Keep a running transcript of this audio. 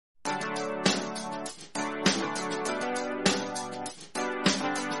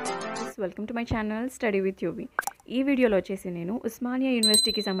Welcome to my channel study with UV. ఈ వీడియోలో వచ్చేసి నేను ఉస్మానియా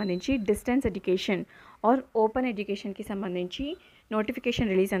యూనివర్సిటీకి సంబంధించి డిస్టెన్స్ ఎడ్యుకేషన్ ఆర్ ఓపెన్ ఎడ్యుకేషన్కి సంబంధించి నోటిఫికేషన్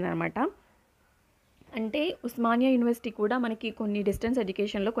రిలీజ్ అన్నమాట. అంటే ఉస్మానియా యూనివర్సిటీ కూడా మనకి కొన్ని డిస్టెన్స్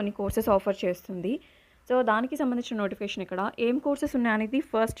ఎడ్యుకేషన్లో కొన్ని కోర్సెస్ ఆఫర్ చేస్తుంది. సో దానికి సంబంధించిన నోటిఫికేషన్ ఇక్కడ ఏం కోర్సెస్ ఉన్నాయనేది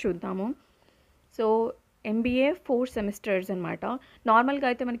ఫస్ట్ చూద్దాము. సో ఎంబీఏ 4 సెమిస్టర్స్ అనమాట. నార్మల్గా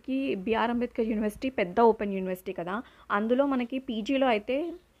అయితే మనకి బిఆర్ అంబేద్కర్ యూనివర్సిటీ పెద్ద ఓపెన్ యూనివర్సిటీ కదా, అందులో మనకి పీజీలో అయితే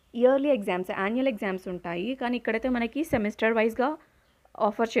ఇయర్లీ ఎగ్జామ్స్ యాన్యువల్ ఎగ్జామ్స్ ఉంటాయి, కానీ ఇక్కడైతే మనకి సెమిస్టర్ వైజ్గా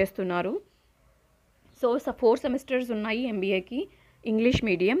ఆఫర్ చేస్తున్నారు. సో 4 సెమిస్టర్స్ ఉన్నాయి ఎంబీఏకి. ఇంగ్లీష్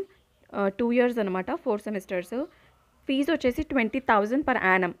మీడియం 2 years అనమాట, 4 సెమిస్టర్స్. ఫీజు వచ్చేసి 20,000 per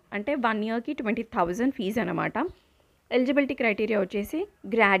annum, అంటే 1 yearకి 20,000 ఫీజు అనమాట. ఎలిజిబిలిటీ క్రైటీరియా వచ్చేసి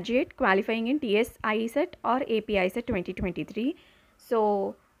graduate qualifying in TS ICET are AP ICET 2023. So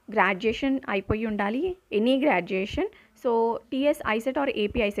graduation అయిపోయి ఉండాలి, any graduation. So TS ICET are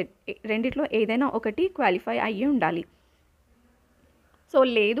AP ICET రెండిట్లో ఏదైనా ఒకటి క్వాలిఫై అయ్యి ఉండాలి. సో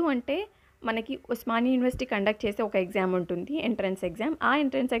లేదు అంటే మనకి ఉస్మానియా యూనివర్సిటీ కండక్ట్ చేసే ఒక ఎగ్జామ్ ఉంటుంది, ఎంట్రన్స్ ఎగ్జామ్. ఆ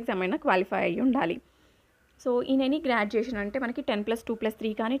ఎంట్రన్స్ ఎగ్జామ్ అయినా క్వాలిఫై అయ్యి ఉండాలి. సో ఇన్ ఎనీ గ్రాడ్యుయేషన్ అంటే మనకి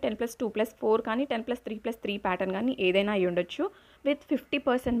 10+2+3 కానీ 10+2+4 కానీ 10+3+3 ప్యాటర్న్ కానీ ఏదైనా అయ్యి ఉండొచ్చు, విత్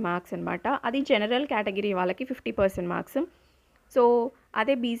 50% మార్క్స్ అనమాట. అది జనరల్ కేటగిరీ వాళ్ళకి 50% మార్క్స్. సో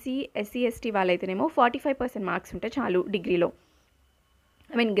అదే బీసీ ఎస్సీ ఎస్టీ వాళ్ళైతేనేమో 45% మార్క్స్ ఉంటే చాలు డిగ్రీలో,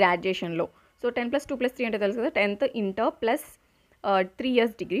 గ్రాడ్యుయేషన్లో. సో 10+2+3 అంటే తెలుసు కదా, 10th inter plus 3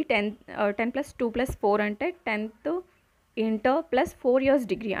 years degree. 10+2+4 అంటే 10th inter plus 4 years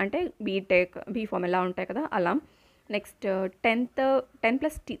degree, అంటే బీటెక్ బీఫామ్ ఎలా ఉంటాయి కదా అలా. నెక్స్ట్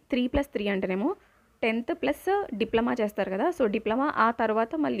 10+3+3 అంటేనేమో 10th ప్లస్ డిప్లొమా చేస్తారు కదా, సో డిప్లొమా ఆ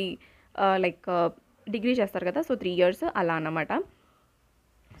తర్వాత మళ్ళీ డిగ్రీ చేస్తారు కదా, సో 3 years అలా అన్నమాట.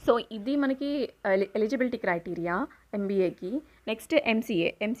 సో ఇది మనకి ఎలిజిబిలిటీ క్రైటీరియా ఎంబీఏకి. నెక్స్ట్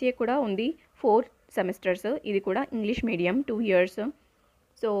ఎంసీఏ కూడా ఉంది, 4 సెమిస్టర్స్. ఇది కూడా English medium 2 years.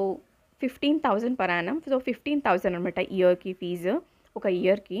 So 15,000 per annum. So 15,000 అనమాట ఇయర్కి ఫీజు, ఒక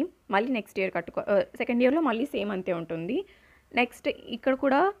ఇయర్కి. మళ్ళీ నెక్స్ట్ ఇయర్ సెకండ్ ఇయర్లో మళ్ళీ సేమ్ అంతే ఉంటుంది. నెక్స్ట్ ఇక్కడ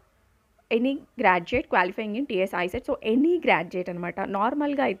కూడా any graduate qualifying in TS ICET. So any graduate అనమాట.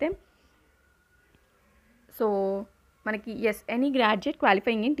 నార్మల్గా అయితే సో మనకి any graduate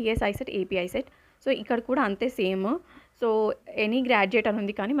qualifying in TS ICET AP ICET. So ఇక్కడ కూడా అంతే సేమ్. సో ఎనీ గ్రాడ్యుయేట్ అని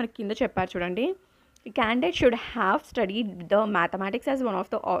ఉంది, కానీ మనకి కింద చెప్పారు చూడండి, candidate should have studied the mathematics as one of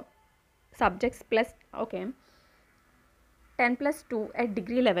the subjects plus 10+2 at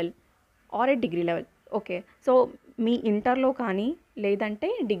degree level or at degree level. Okay, so మీ ఇంటర్లో కానీ లేదంటే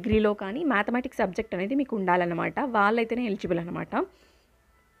డిగ్రీలో కానీ మ్యాథమెటిక్స్ సబ్జెక్ట్ అనేది మీకు ఉండాలన్నమాట. వాళ్ళైతేనే ఎలిజిబుల్ అనమాట.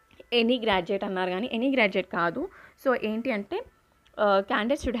 ఎనీ గ్రాడ్యుయేట్ అన్నారు కానీ ఎనీ గ్రాడ్యుయేట్ కాదు. సో ఏంటి అంటే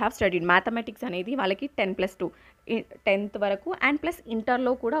candidates should have studied mathematics అనేది వాళ్ళకి 10+2 10th వరకు, అండ్ ప్లస్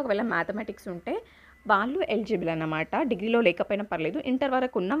ఇంటర్లో కూడా ఒకవేళ మ్యాథమెటిక్స్ ఉంటే వాళ్ళు ఎలిజిబుల్ అన్నమాట. డిగ్రీలో లేకపోయినా పర్లేదు, ఇంటర్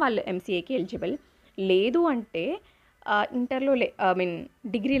వరకు ఉన్న వాళ్ళు ఎంసీఏకి ఎలిజిబుల్. లేదు అంటే ఇంటర్లో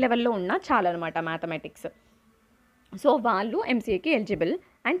డిగ్రీ లెవెల్లో ఉన్నా చాలన్నమాట మ్యాథమెటిక్స్. సో వాళ్ళు ఎంసీఏకి eligible.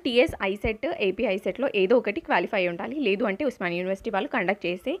 And TS ICET AP ఐసెట్లో ఏదో ఒకటి క్వాలిఫై ఉండాలి. లేదు అంటే ఉస్మానియా యూనివర్సిటీ వాళ్ళు కండక్ట్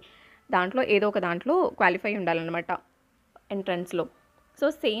చేసే దాంట్లో ఏదో ఒక దాంట్లో క్వాలిఫై ఉండాలన్నమాట ఎంట్రన్స్లో. సో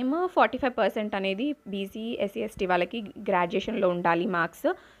సేమ్ 45% అనేది బీసీ ఎస్సీ ఎస్టీ వాళ్ళకి గ్రాడ్యుయేషన్లో ఉండాలి మార్క్స్.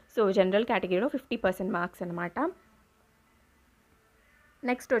 సో జనరల్ కేటగిరీలో 50% మార్క్స్ అనమాట.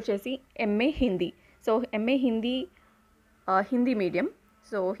 నెక్స్ట్ వచ్చేసి MA Hindi. So MA Hindi medium.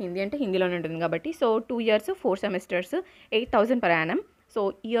 So Hindi అంటే హిందీలోనే ఉంటుంది కాబట్టి. So 2 years 4 semesters 8,000 per annum. So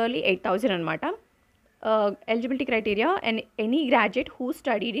yearly 8,000 అనమాట. Eligibility criteria any graduate who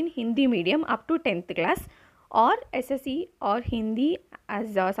studied in Hindi medium up to 10th class or SSE or Hindi as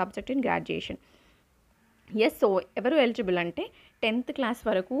a subject in graduation. Yes, so ఎవరు eligible అంటే 10th class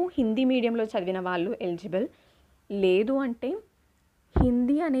వరకు హిందీ మీడియంలో చదివిన వాళ్ళు eligible. లేదు అంటే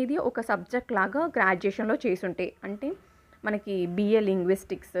హిందీ అనేది ఒక సబ్జెక్ట్ లాగా గ్రాడ్యుయేషన్లో చేసుంటే, అంటే మనకి బీఏ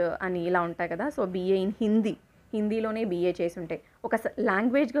లింగ్విస్టిక్స్ అని ఇలా ఉంటాయి కదా, సో బీఏ ఇన్ హిందీలోనే బీఏ చేసుంటే, ఒక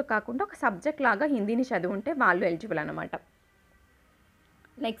లాంగ్వేజ్గా కాకుండా ఒక సబ్జెక్ట్ లాగా హిందీని చదివి ఉంటే వాళ్ళు ఎలిజిబుల్ అనమాట.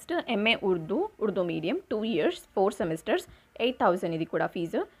 Next MA Urdu medium 2 years 4 semesters 8,000 ఇది కూడా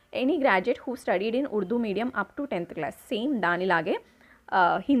fee. Any graduate who studied in Urdu medium up to 10th class. Same దానిలాగే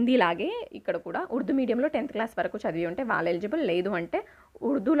హిందీలాగే ఇక్కడ కూడా ఉర్దూ మీడియంలో 10th class వరకు చదివి ఉంటే వాళ్ళు ఎలిజిబుల్. లేదు అంటే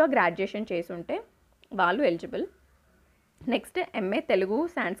ఉర్దూలో గ్రాడ్యుయేషన్ చేసి ఉంటే వాళ్ళు eligible. Next MA Telugu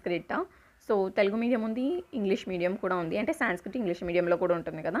Sanskrit. So Telugu medium ఉంది, ఇంగ్లీష్ మీడియం కూడా ఉంది, అంటే సాంస్క్రిట్ ఇంగ్లీష్ మీడియంలో కూడా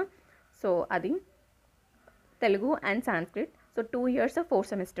ఉంటుంది కదా, సో అది Telugu and Sanskrit. So 2 years 4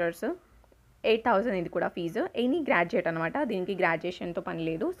 semesters 8,000 ఇది కూడా ఫీజు. ఎనీ గ్రాడ్యుయేట్ అనమాట, దీనికి గ్రాడ్యుయేషన్తో పని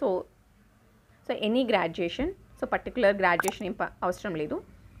లేదు. So any graduation, so particular graduation ఏం అవసరం లేదు.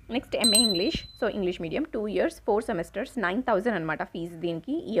 Next MA English, so English medium 2 years 4 semesters 9,000 అనమాట ఫీజు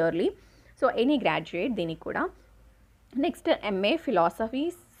దీనికి ఇయర్లీ. సో ఎనీ గ్రాడ్యుయేట్ దీనికి కూడా. Next MA philosophy,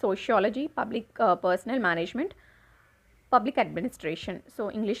 sociology, public personal management, public administration, so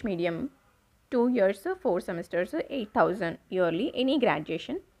English medium 2 years 4 semesters 8,000 yearly any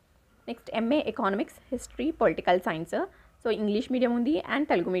graduation. Next MA economics, history, political science, so English medium ఉంది and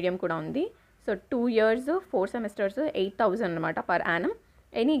Telugu medium కూడా ఉంది. So 2 years 4 semesters 8,000 అనమాట per annum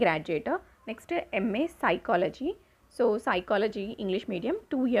any graduate. Next MA psychology, so psychology English medium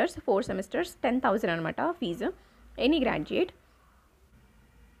 2 years 4 semesters 10,000 అనమాట fee any graduate.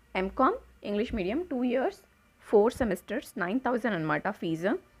 MCom English medium 2 years 4 semesters 9,000 అనమాట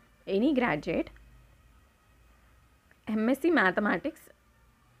fee any graduate. MSc mathematics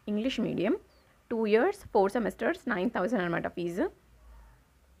English medium 2 years 4 semesters 9,000 అనమాట fee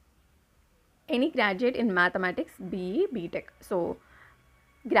any graduate in mathematics, BE, BTech. So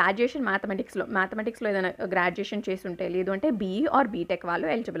graduation మ్యాథమెటిక్స్లో ఏదైనా graduation చేసి ఉంటే, లేదు అంటే BE are BTech వాళ్ళు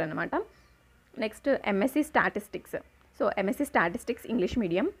eligible అనమాట. Next MSc statistics, so MSc statistics English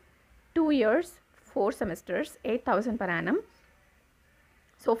medium 2 years 4 semesters 8,000 per annum.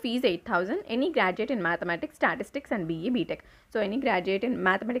 So fees 8,000 any graduate in mathematics, statistics and BE, BTech. So any graduate in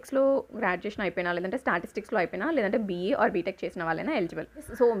మ్యాథమెటిక్స్లో graduation అయిపోయినా, లేదంటే స్టాటిస్టిక్స్లో అయిపోయినా, లేదంటే BE are BTech చేసిన వాళ్ళైనా eligible.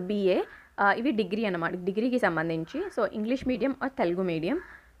 So BA ఇవి degree అనమాట, డిగ్రీకి సంబంధించి. So English medium are Telugu medium,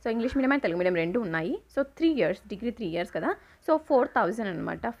 so English medium and Telugu medium రెండు ఉన్నాయి. సో 3 years డిగ్రీ 3 years కదా, సో 4,000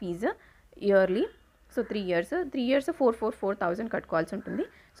 అనమాట ఫీజు ఇయర్లీ. సో 3 years 4,000 కట్టుకోవాల్సి ఉంటుంది.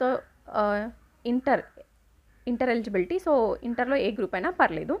 సో ఇంటర్ ఎలిజిబిలిటీ, సో ఇంటర్లో ఏ గ్రూప్ అయినా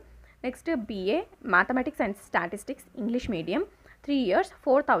పర్లేదు. Next BA mathematics and statistics English medium 3 years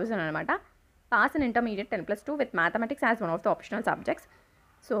 4,000 అనమాట. Pass in intermediate 10+2 with mathematics as one of the optional subjects.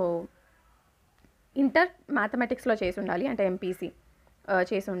 So inter మ్యాథమెటిక్స్లో చేసి ఉండాలి, అంటే MPC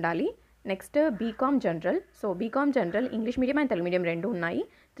చేసి ఉండాలి. Next BCom general, so BCom general English medium and Telugu medium రెండు ఉన్నాయి.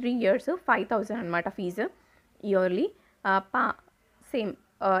 3 years 5,000 అనమాట fee yearly. Same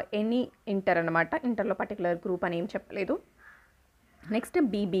any inter అనమాట, ఇంటర్లో పర్టికులర్ గ్రూప్ అని ఏం చెప్పలేదు. Next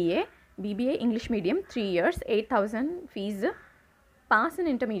BBA English medium 3 years 8,000 fee. Pass in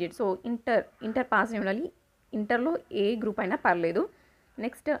intermediate, so inter pass అయి ఉండాలి, ఇంటర్లో ఏ గ్రూప్ అయినా పర్లేదు.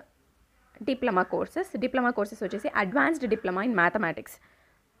 నెక్స్ట్ డిప్లొమా కోర్సెస్ వచ్చేసి advanced diploma in mathematics,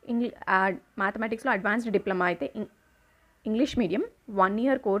 మ్యాథమెటిక్స్లో advanced diploma అయితే English medium 1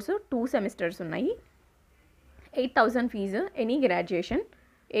 year course 2 semesters ఉన్నాయి. 8,000 ఫీజు ఎనీ గ్రాడ్యుయేషన్,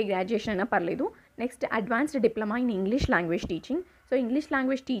 ఏ గ్రాడ్యుయేషన్ అయినా పర్లేదు. Next advanced diploma in English language teaching, so English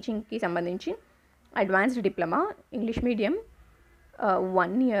language టీచింగ్కి సంబంధించి advanced diploma English medium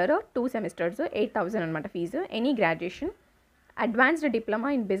 1 year 2 semesters 8,000 అనమాట fee any graduation. Advanced diploma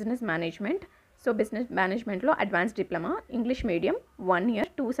in business management, so business మేనేజ్మెంట్లో advanced diploma English medium 1 year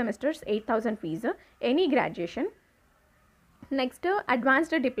 2 semesters 8,000 fee any graduation. Next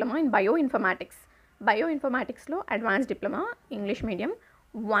advanced diploma in బయోఇన్ఫర్మాటిక్స్లో advanced diploma English medium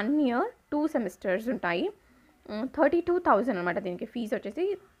 1 year 2 semesters ఉంటాయి. 32,000 అనమాట దీనికి fee వచ్చేసి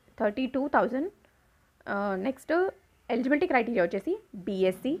 32,000. Next eligibility criteria వచ్చేసి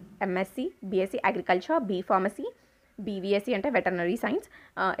BSc, MSc, BSc agriculture, B pharmacy, BVSc అంటే veterinary science,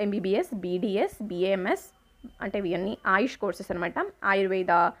 MBBS, BDS, BAMS అంటే ఇవన్నీ ఆయుష్ courses అనమాట,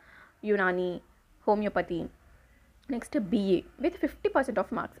 Ayurveda, Unani, homeopathy. Next BA with 50%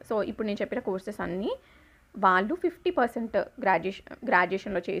 of marks, so ఇప్పుడు నేను చెప్పిన కోర్సెస్ అన్నీ వాళ్ళు 50%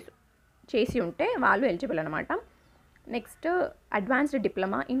 గ్రాడ్యుయేషన్లో చేసి ఉంటే వాళ్ళు ఎలిజిబుల్ అనమాట. Next advanced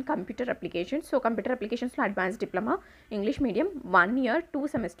diploma in computer applications, so computer అప్లికేషన్స్లో advanced diploma English medium 1 year 2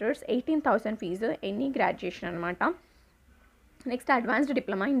 semesters 18,000 fee any graduation అనమాట. Next advanced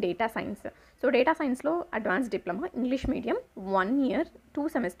diploma in data science, so data సైన్స్లో advanced diploma English medium 1 year 2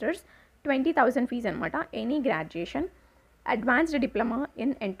 semesters 20,000 fee అనమాట any graduation. Advanced diploma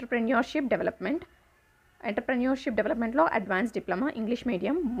in entrepreneurship డెవలప్మెంట్లో advanced diploma English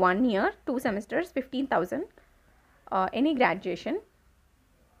medium 1 year 2 semesters 15,000 any graduation.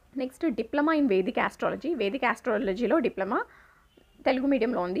 Next diploma in Vedic ఆస్ట్రాలజీలో diploma Telugu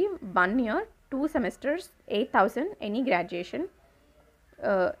మీడియంలో ఉంది 1 year 2 semesters 8,000 any graduation.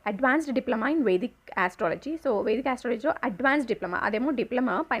 Advanced diploma in Vedic astrology, so Vedic ఆస్ట్రాలజీలో advanced diploma, అదేమో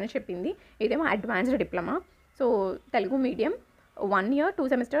diploma పైన చెప్పింది, ఇదేమో advanced diploma. So Telugu medium 1 year 2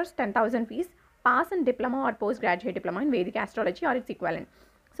 semesters 10,000 fees. Pass in diploma or post graduate diploma in Vedic astrology are it's equivalent.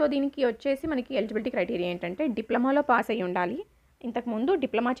 So దీనికి వచ్చేసి మనకి eligibility criteria ఏంటంటే డిప్లొమాలో pass అయ్యి ఉండాలి, ఇంతకుముందు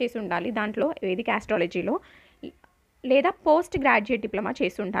డిప్లొమా చేసి ఉండాలి దాంట్లో వేదిక్ ఆస్ట్రాలజీలో, లేదా పోస్ట్ గ్రాడ్యుయేట్ డిప్లొమా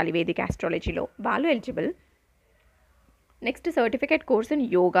చేసి ఉండాలి వేదిక్ ఆస్ట్రాలజీలో, వాళ్ళు eligible. Next certificate course in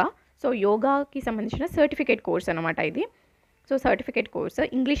yoga, so యోగాకి సంబంధించిన సర్టిఫికేట్ కోర్స్ అనమాట ఇది. So certificate course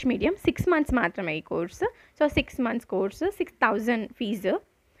English medium 6 months మాత్రమే ఈ course. So 6 months course 6,000 fee.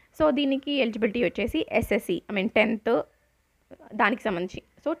 So దీనికి ఎలిజిబిలిటీ వచ్చేసి ఎస్ఎస్సి ఐ మీన్ 10th దానికి సంబంధించి.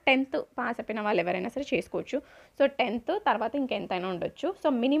 సో 10th పాస్ అయిపోయిన వాళ్ళు ఎవరైనా సరే చేసుకోవచ్చు. సో 10th తర్వాత ఇంకెంతైనా ఉండొచ్చు. సో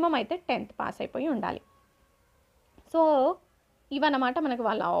మినిమం అయితే 10th పాస్ అయిపోయి ఉండాలి. సో ఇవన్నమాట మనకు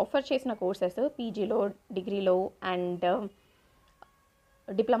వాళ్ళు ఆఫర్ చేసిన కోర్సెస్ పీజీలో, డిగ్రీలో అండ్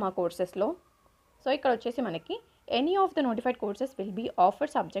డిప్లొమా కోర్సెస్లో. సో ఇక్కడ వచ్చేసి మనకి any of the notified courses will be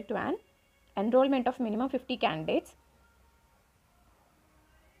offer subject to an enrolment of minimum 50 candidates.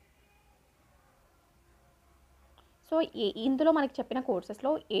 So ఇందులో మనకి చెప్పిన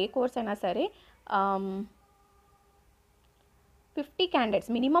కోర్సెస్లో ఏ కోర్స్ అయినా సరే 50 candidates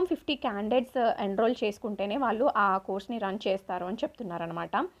మినిమం 50 candidates ఎన్రోల్ చేసుకుంటేనే వాళ్ళు ఆ కోర్స్ని రన్ చేస్తారు అని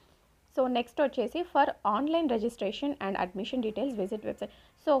చెప్తున్నారనమాట. సో నెక్స్ట్ వచ్చేసి for online registration and admission details visit website.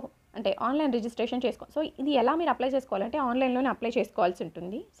 So అంటే ఆన్లైన్ రిజిస్ట్రేషన్ సో ఇది ఎలా మీరు అప్లై చేసుకోవాలంటే ఆన్లైన్లోనే అప్లై చేసుకోవాల్సి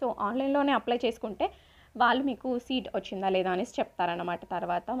ఉంటుంది. సో ఆన్లైన్లోనే అప్లై చేసుకుంటే వాళ్ళు మీకు సీట్ వచ్చిందా లేదా అనేసి చెప్తారనమాట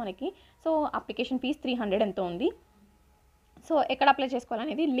తర్వాత మనకి. సో అప్లికేషన్ ఫీజ్ 300 ఎంతో ఉంది. సో ఎక్కడ అప్లై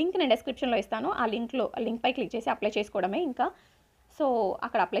చేసుకోవాలనేది లింక్ నేను డిస్క్రిప్షన్లో ఇస్తాను. ఆ లింక్పై క్లిక్ చేసి అప్లై చేసుకోవడమే ఇంకా. సో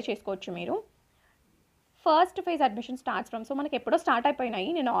అక్కడ అప్లై చేసుకోవచ్చు మీరు. First phase admission starts from. So మనకి ఎప్పుడో స్టార్ట్ అయిపోయినాయి.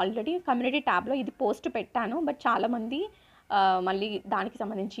 నేను ఆల్రెడీ కమ్యూనిటీ ట్యాబ్లో ఇది పోస్ట్ పెట్టాను. బట్ చాలామంది మళ్ళీ దానికి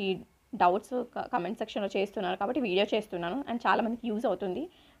సంబంధించి డౌట్స్ కమెంట్ సెక్షన్లో చేస్తున్నారు కాబట్టి వీడియో చేస్తున్నాను. అండ్ చాలామందికి యూజ్ అవుతుంది.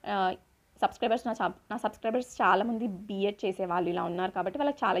 సబ్స్క్రైబర్స్ నా సబ్స్క్రైబర్స్ చాలామంది బీఎడ్ చేసే వాళ్ళు ఇలా ఉన్నారు కాబట్టి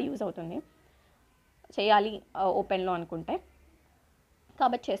వాళ్ళకి చాలా యూజ్ అవుతుంది చేయాలి ఓపెన్లో అనుకుంటే,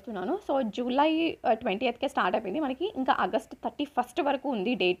 కాబట్టి చేస్తున్నాను. సో జూలై 20th స్టార్ట్ అయిపోయింది మనకి. ఇంకా ఆగస్ట్ 31st వరకు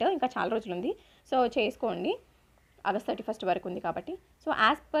ఉంది డేట్. ఇంకా చాలా రోజులు ఉంది. సో చేసుకోండి. ఆగస్ట్ 31st వరకు ఉంది కాబట్టి. So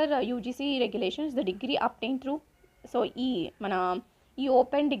as per UGC regulations the degree obtain through. So ఈ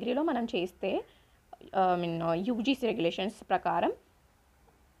ఓపెన్ డిగ్రీలో మనం చేస్తే యూజీసీ రెగ్యులేషన్స్ ప్రకారం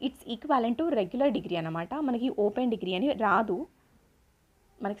it's equivalent to regular degree అనమాట. మనకి ఓపెన్ డిగ్రీ అని రాదు.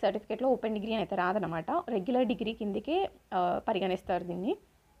 మనకి సర్టిఫికేట్లో ఓపెన్ డిగ్రీ అని అయితే రాదనమాట. రెగ్యులర్ డిగ్రీ కిందకే పరిగణిస్తారు దీన్ని.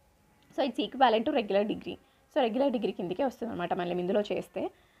 So it's equivalent to regular degree. So regular degree కిందకే వస్తుంది అనమాట మనం ఇందులో చేస్తే.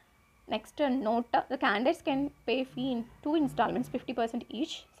 Next note the candidates can pay fee in 2 installments 50%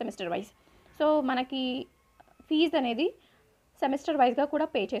 each semester wise. So మనకి ఫీజు అనేది సెమిస్టర్ వైజ్గా కూడా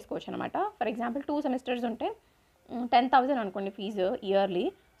పే చేసుకోవచ్చు అనమాట. ఫర్ ఎగ్జాంపుల్ 2 సెమిస్టర్స్ ఉంటే 10,000 అనుకోండి ఫీజు ఇయర్లీ.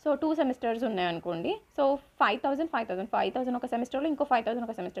 సో 2 సెమిస్టర్స్ ఉన్నాయనుకోండి. సో 5,000 ఒక సెమిస్టర్లో, ఇంకో 5,000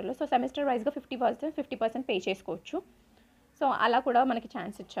 ఒక సెమిస్టర్లో. సో సెమిస్టర్ వైజ్గా 50% పే చేసుకోవచ్చు. సో అలా కూడా మనకి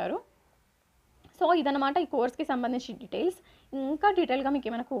ఛాన్స్ ఇచ్చారు. సో ఇదన్నమాట ఈ కోర్స్కి సంబంధించిన డీటెయిల్స్. ఇంకా డీటెయిల్గా మీకు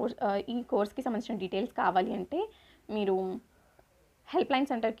ఏమైనా ఈ కోర్స్కి సంబంధించిన డీటెయిల్స్ కావాలి అంటే మీరు హెల్ప్ లైన్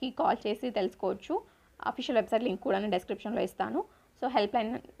సెంటర్కి కాల్ చేసి తెలుసుకోవచ్చు. అఫీషియల్ వెబ్సైట్ లింక్ కూడా నేను డిస్క్రిప్షన్లో ఇస్తాను. సో హెల్ప్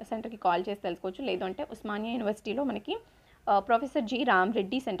లైన్ సెంటర్కి కాల్ చేసి తెలుసుకోవచ్చు. లేదంటే ఉస్మానియా యూనివర్సిటీలో మనకి professor G Ram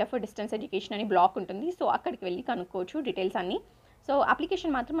Reddy centre for distance education అని బ్లాక్ ఉంటుంది. సో అక్కడికి వెళ్ళి కనుక్కోవచ్చు డీటెయిల్స్ అన్నీ. సో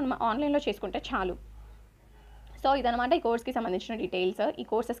అప్లికేషన్ మాత్రం మనం ఆన్లైన్లో చేసుకుంటే చాలు. సో ఇదనమాట ఈ కోర్స్కి సంబంధించిన డీటెయిల్స్, ఈ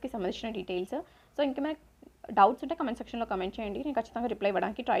కోర్సెస్కి సంబంధించిన డీటెయిల్స్. సో ఇంకేమైనా డౌట్స్ ఉంటే కమెంట్ సెక్షన్లో కమెంట్ చేయండి. నేను ఖచ్చితంగా రిప్లై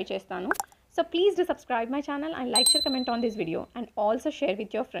ఇవ్వడానికి ట్రై చేస్తాను. So please do subscribe my channel and like, share, comment on this video and also share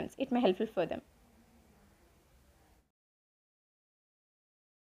with your friends. It may helpful for them.